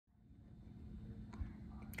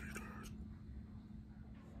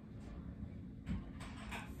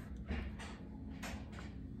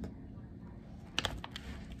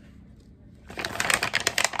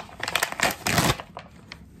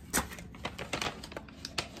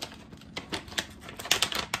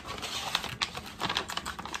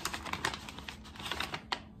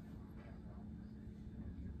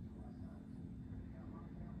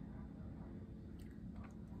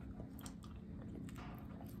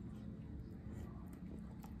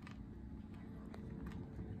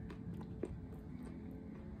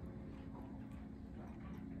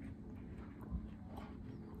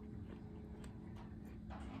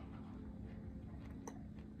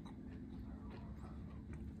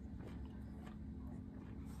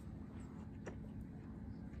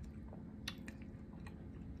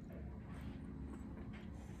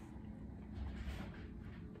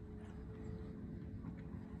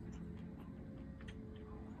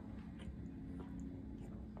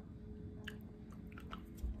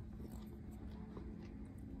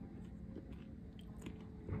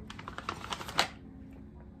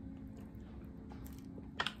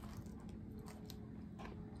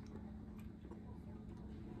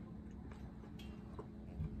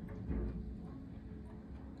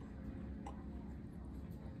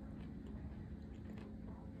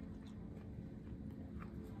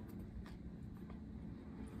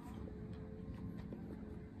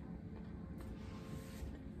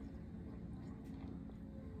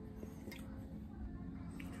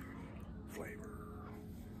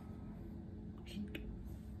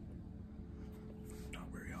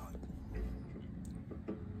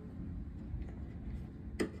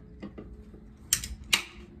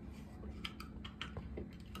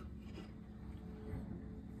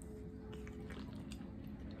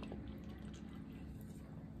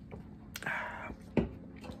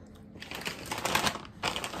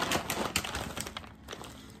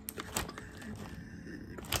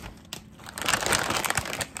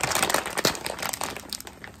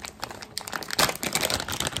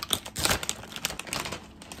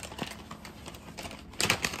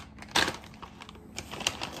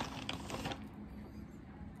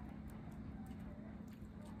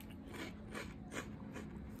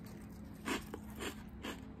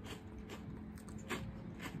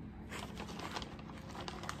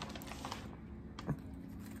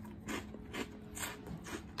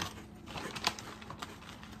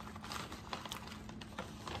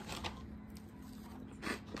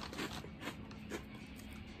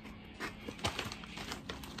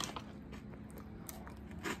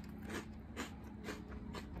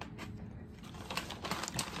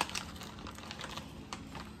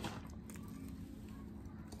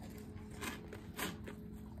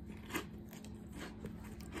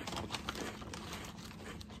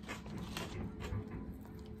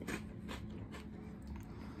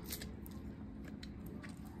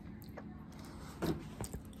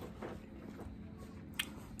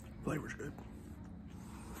flavor's good.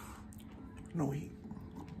 No heat.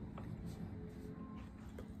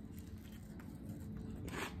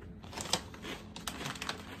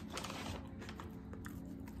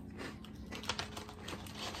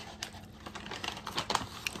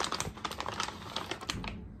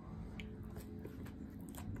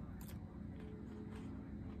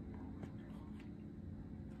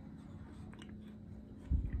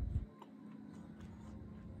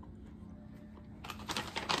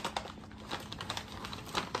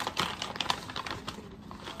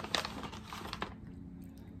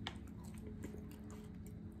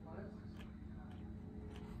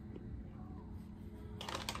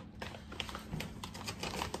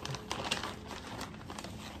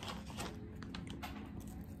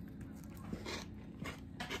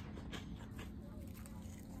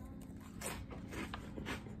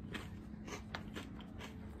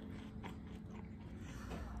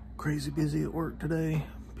 Crazy busy at work today.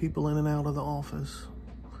 People in and out of the office.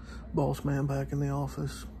 Boss man back in the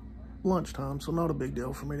office. Lunchtime, so not a big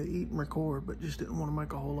deal for me to eat and record, but just didn't want to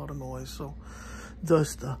make a whole lot of noise, so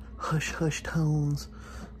thus the hush tones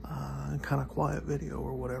and kind of quiet video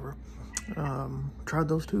or whatever. Tried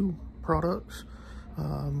those two products.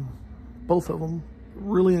 Both of them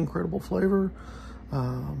really incredible flavor.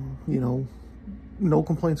 You know, no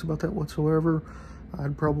complaints about that whatsoever.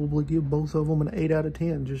 I'd probably give both of them an 8 out of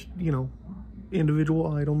 10. Just, you know, individual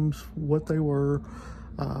items, what they were,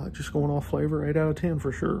 just going off flavor, 8 out of 10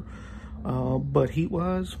 for sure. But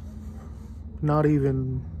heat-wise,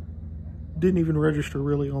 didn't even register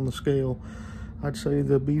really on the scale. I'd say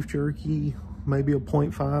the beef jerky, maybe a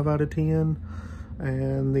 0.5 out of 10.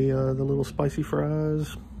 And the little spicy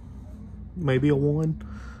fries, maybe a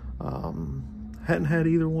 1. Hadn't had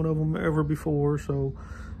either one of them ever before, so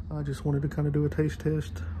I just wanted to kind of do a taste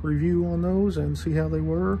test review on those and see how they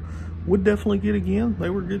were. Would definitely get again. They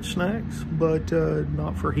were good snacks, but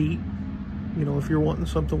not for heat. You know, if you're wanting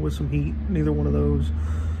something with some heat, neither one of those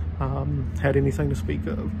had anything to speak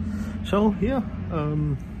of. So yeah,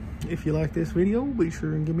 if you like this video, be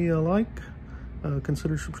sure and give me a like.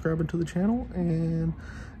 Consider subscribing to the channel, and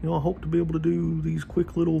you know, I hope to be able to do these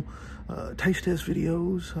quick little taste test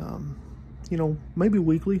videos. You know, maybe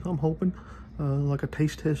weekly, I'm hoping. Like a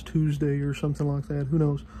taste test Tuesday or something like that. Who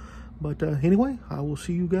knows? But anyway, I will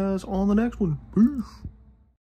see you guys on the next one. Peace.